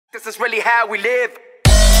This is really how we live.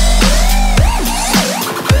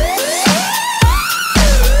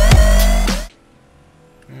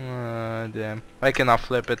 Damn. I cannot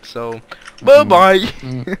flip it, so bye bye.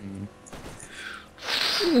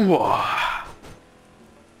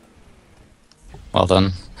 Well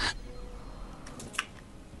done.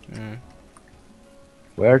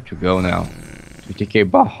 Where to go now? To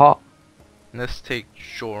TK Baja. Let's take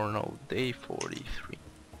journal day 43.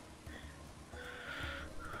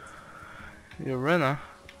 Arena.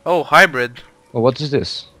 Oh, hybrid. Oh, what is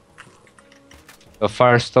this? A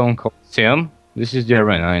Firestone Coliseum? This is the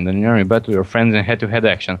arena. In the near battle your friends in head-to-head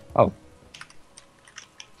action. Oh.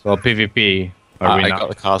 So a PvP arena. I got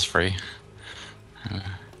the cars free.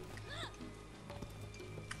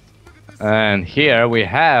 And here we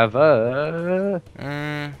have a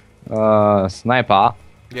sniper.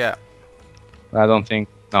 Yeah. I don't think.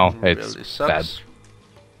 No, Really it's sucks.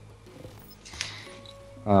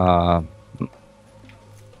 bad.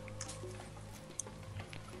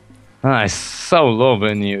 I so love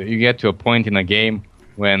when you get to a point in a game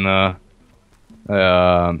when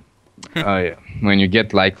when you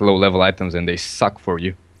get like low level items and they suck for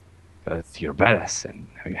you, but you're badass and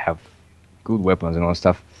you have good weapons and all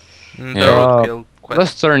stuff. Roadkill quest.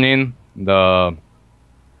 Let's turn in the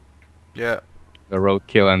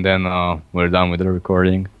roadkill and then we're done with the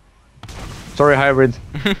recording. Sorry, hybrid.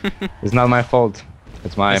 It's not my fault.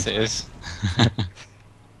 It's my. Yes, it is.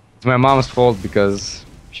 It's my mom's fault because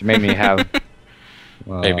she made me have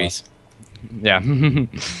Babies. Yeah.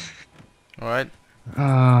 Alright.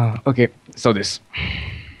 Okay. So this.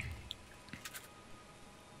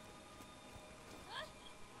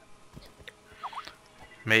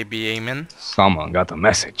 Maybe Amen. Someone got a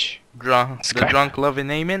message. The drunk loving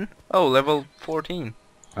Amen. Oh, level 14.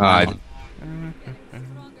 Nice.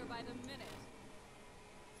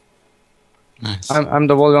 I'm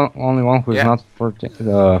the only one who's not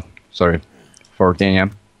 14. Sorry, 14. Yeah.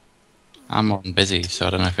 I'm on busy, so I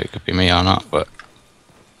don't know if it could be me or not, but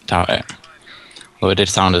doubt it. Well, it did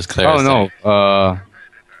sound as clear as no.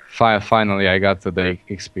 Finally, I got the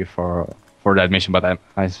XP for that mission, but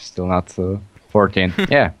I'm still not 14.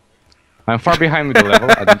 Yeah. I'm far behind with the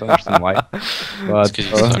level. I don't understand why. But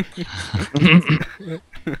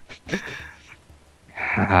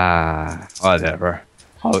whatever.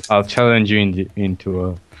 I'll challenge you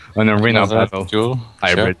into an arena battle. Duel?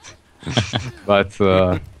 Hybrid. Sure. But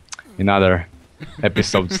another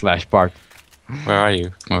episode / part. Where are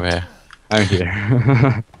you? Come over here. I'm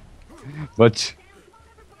here. But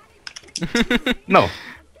no.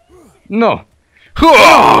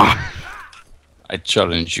 I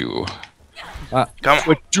challenge you. Come on.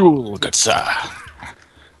 With duel, good sir.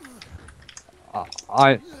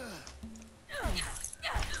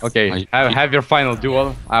 Okay, have your final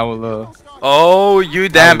duel. I will. Oh, you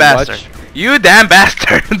damn bastard! Watch. You damn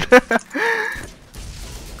bastard!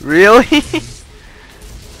 Really?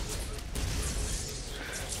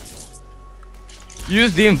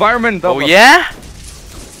 Use the environment. Oh yeah?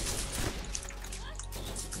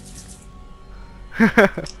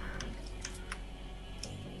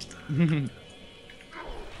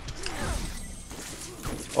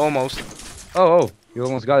 Almost. Oh, you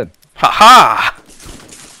almost got it. Haha!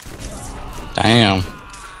 Damn.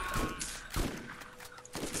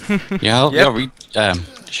 Yeah,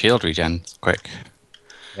 shield regen quick.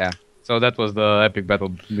 Yeah. So that was the epic battle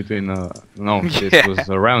between. No, this was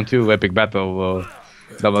round 2 epic battle.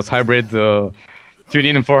 That was hybrid. Tune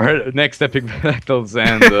in for next epic battles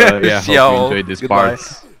and yeah, hope you enjoyed this part,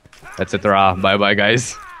 etc. Bye bye,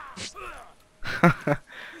 guys.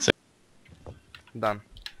 Done.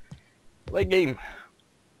 Play game.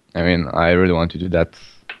 I mean, I really want to do that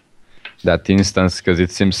instance because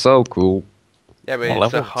it seems so cool. Yeah, but What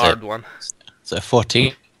it's a level is hard it? one. It's a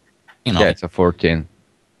 14. You know. Yeah, it's a 14.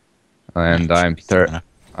 And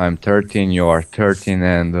I'm 13, you are 13,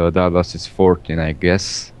 and Dallas is 14, I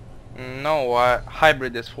guess. No,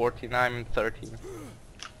 hybrid is 14, I'm 13.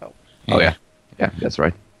 Oh yeah, that's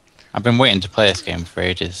right. I've been waiting to play this game for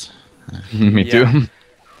ages. Me too.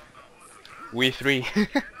 We 3.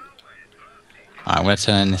 Alright, I'm gonna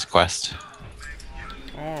turn in this quest.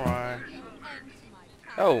 Alright.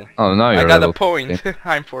 Oh, Oh, now you're I got a level point. 14.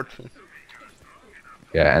 I'm 14.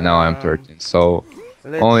 Yeah, and now I'm 13, so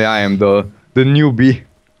Let's... only I am the newbie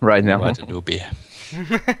right now. What a newbie.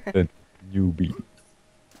 The newbie.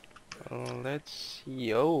 Let's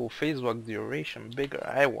see. Oh, phase walk duration bigger.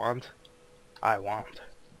 I want.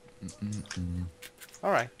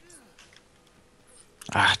 Alright.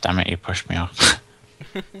 Ah, damn it, you pushed me off.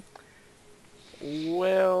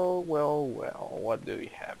 Well, what do we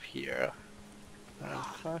have here?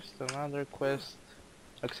 First, another quest.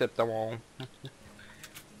 Accept them all.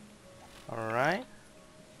 Alright.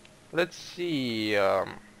 Let's see.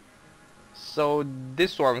 So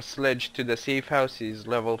this one, Sledge to the Safe House, is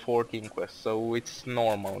level 14 quest, so it's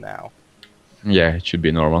normal now. Yeah, it should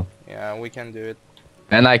be normal. Yeah, we can do it.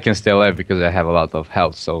 And I can stay alive because I have a lot of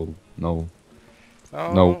health, so no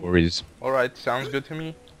Oh, worries. alright, sounds good to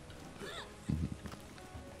me.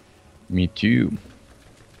 Me too.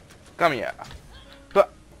 Come here.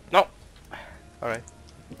 But, no. Alright.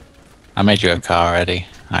 I made you a car already,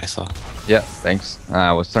 Axel. Yeah, thanks.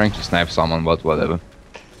 I was trying to snipe someone, but whatever.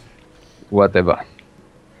 Whatever.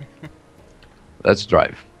 Let's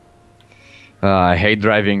drive. I hate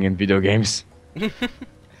driving in video games.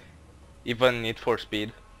 Even Need for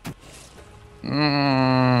Speed.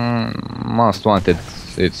 Most Wanted.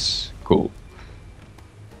 It's cool.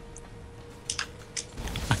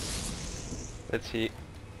 Let's see.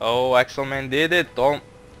 Oh, Axelman did it. Don't.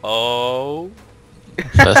 Oh.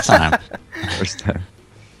 First time. First time.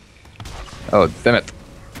 Oh, damn it.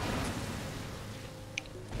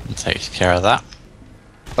 Takes care of that.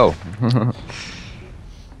 Oh.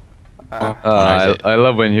 Nice. I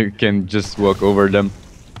love when you can just walk over them.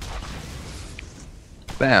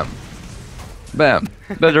 Bam. Bam.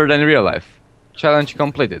 Better than real life. Challenge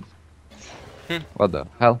completed. What the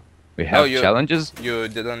hell? We have challenges? You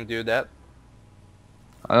didn't do that?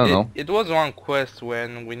 I don't know. It was one quest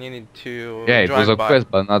when we needed to Yeah, it was a drive by.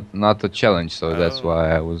 quest, but not a challenge, so that's Oh.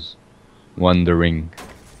 why I was wondering.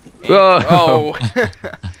 Oh.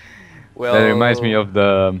 Well, That reminds me of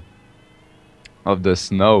the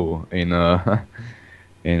snow in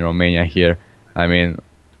in Romania here. I mean,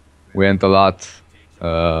 we went a lot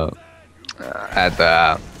at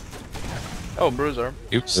Oh, Bruiser.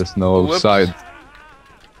 Oops. the snow Whoops. side.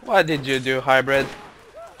 What did you do, Hybrid?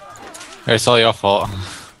 It's all your fault.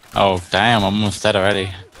 Oh, damn, I'm almost dead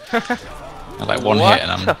already. Like one What hit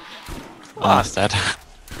and the I'm almost dead.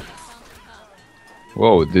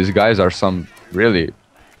 Whoa, these guys are some really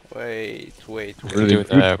Wait. do with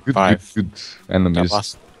the five. good enemies. Double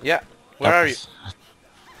Yeah, where are you?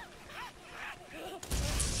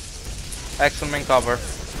 Axelman cover.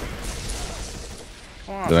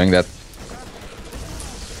 Come on. Doing that.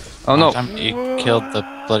 Oh no! Damn, you killed the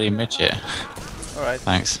bloody midget. Alright,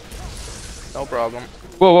 Thanks. no problem.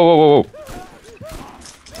 Whoa, whoa, whoa, whoa,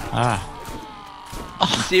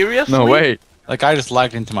 Ah. Seriously? whoa! No way! The guy just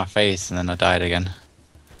lagged into my face and then I died again.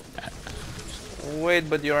 Wait,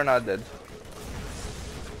 but you're not dead.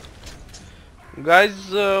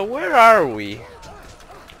 Guys, where are we?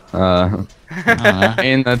 I don't know.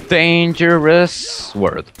 In a dangerous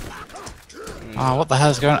world. Oh, what the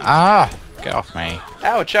hell's going on? Ah! Get off me.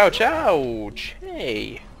 Ouch, ouch, ouch!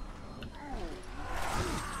 Hey!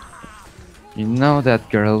 You know that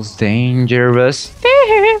girl's dangerous.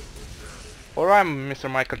 Alright, Mr.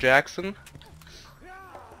 Michael Jackson.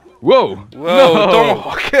 Whoa! Whoa, No!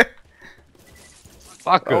 Tomahawk!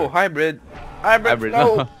 Fucker! Oh, Hybrid! Hybrid, Hybrid,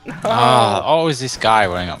 no! no. No! Ah, always this guy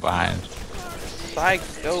running up behind.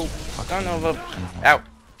 Psycho! Son of a... Ow!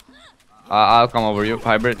 I'll come over you,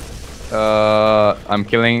 Hybrid. I'm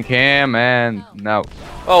killing him and now.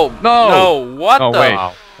 Oh, No! no! What No the... way.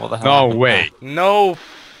 Wow, what the hell? No happened way! No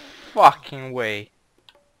fucking way.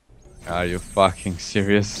 Are you fucking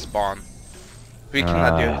serious? Spawn. We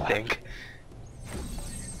cannot do anything.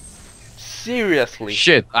 Seriously.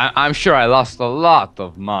 Shit! I'm sure I lost a lot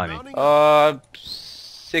of money. $600.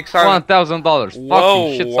 $1,000.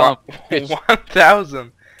 Whoa, Fucking shit, son of a bitch.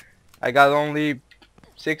 1,000. I got only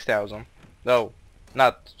 6,000. No,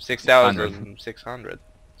 not 6,000. 600.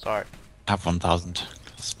 Sorry. I have 1,000.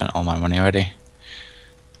 I spent all my money already.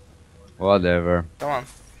 Whatever. Come on.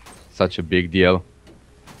 Such a big deal.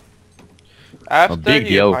 After A big you,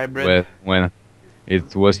 deal Hybrid. when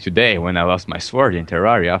it was today when I lost my sword in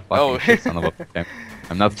Terraria. Fucking Oh. shit, son of a bitch.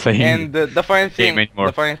 I'm not playing. And the funny thing, Game anymore.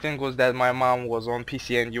 the funny thing was that my mom was on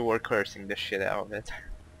PC and you were cursing the shit out of it.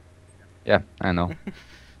 Yeah, I know.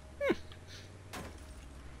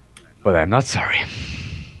 But I'm not sorry.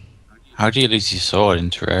 How do you lose your sword in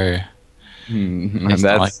Terraria? And It's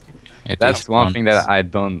not like it that's does one thing once. that I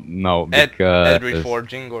don't know At because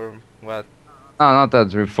reforging or what? no, not at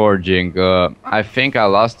reforging. I think I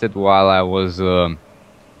lost it while I was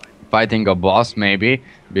fighting a boss, maybe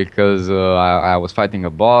because I was fighting a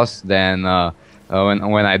boss. Then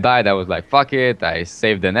when I died, I was like, "Fuck it!" I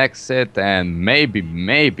saved an exit, and maybe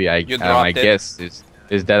my You dropped it. guess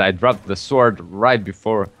is that I dropped the sword right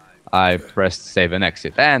before I pressed save and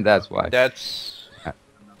exit, and that's why That's...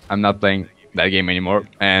 I'm not playing that game anymore.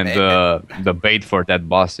 And the bait for that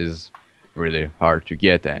boss is really hard to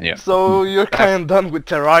get, and yeah. So you're kind of done with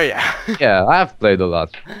Terraria. Yeah, I've played a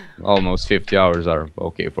lot. Almost 50 hours are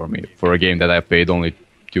okay for me. For a game that I paid only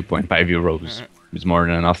 2.5 euros. It's more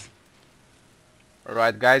than enough.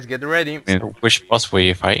 Alright guys, get ready. Yeah. So which boss were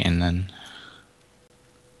you fighting then?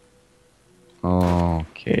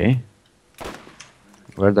 Okay.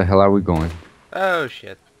 Where the hell are we going? Oh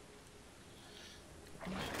shit.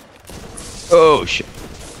 Oh shit.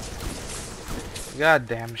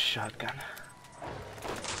 Goddamn shotgun.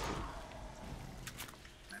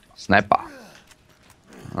 Sniper.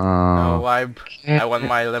 Oh, I want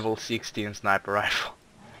my level 16 sniper rifle.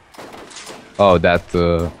 Oh, that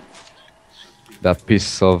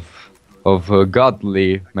piece of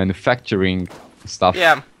godly manufacturing stuff.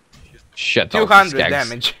 Yeah, Shit. 200 skags.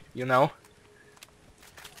 damage, you know.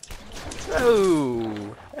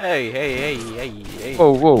 Oh, hey.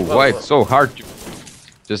 Whoa, Whoa, why whoa. it's so hard to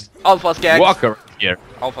just Alpha skags. walk around here?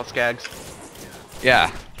 Alpha skags.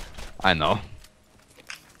 Yeah, I know.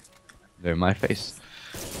 They're in my face.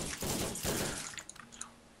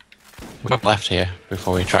 We got left here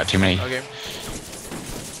before we attract too many. Okay.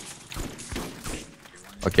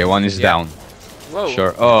 Okay, one is Yeah. down. Whoa.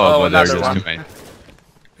 Sure. Oh, but there's another just one. too many.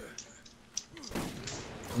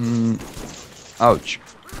 Ouch.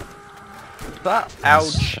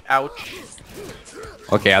 Ouch.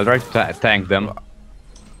 Okay, I'll try to tank them.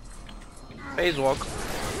 Phase walk.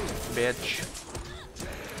 Bitch.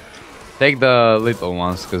 Take the little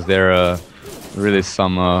ones, because they're really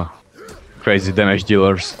some crazy damage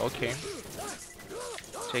dealers. Okay.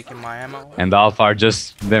 Taking my ammo. And the alpha are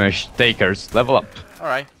just damage takers. Level up.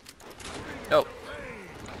 Alright. Oh.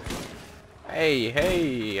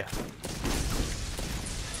 Hey.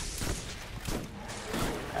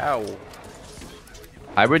 Ow.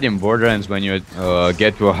 Hybrid in Borderlands, when you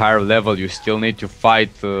get to a higher level, you still need to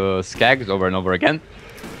fight skags over and over again.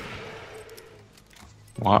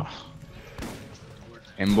 What?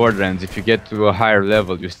 In Borderlands, if you get to a higher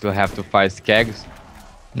level, you still have to fight skags.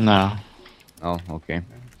 No. Oh, okay.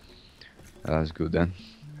 That's good then.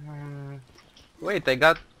 Wait, I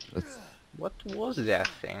got... That's- What was that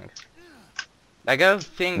thing? I got a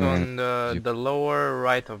thing on the lower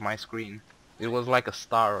right of my screen. It was like a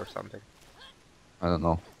star or something. I don't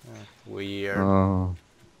know. Weird. I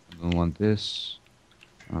don't want this.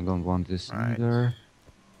 I don't want this Right. either.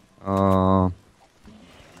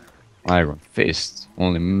 Iron Fist,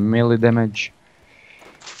 only melee damage.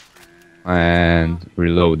 And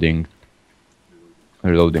reloading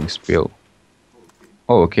spill.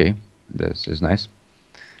 Oh, okay. This is nice.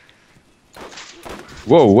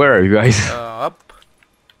 Whoa, where are you guys? Up.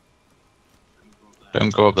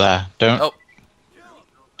 Don't go up there. Oh.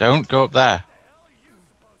 Don't go up there.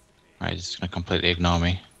 Right, he's just gonna completely ignore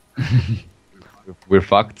me. We're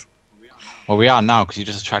fucked. Well, we are now because you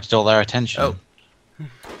just attracted all their attention. Oh.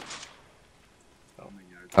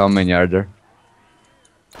 How many are there?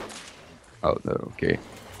 Oh, no, okay.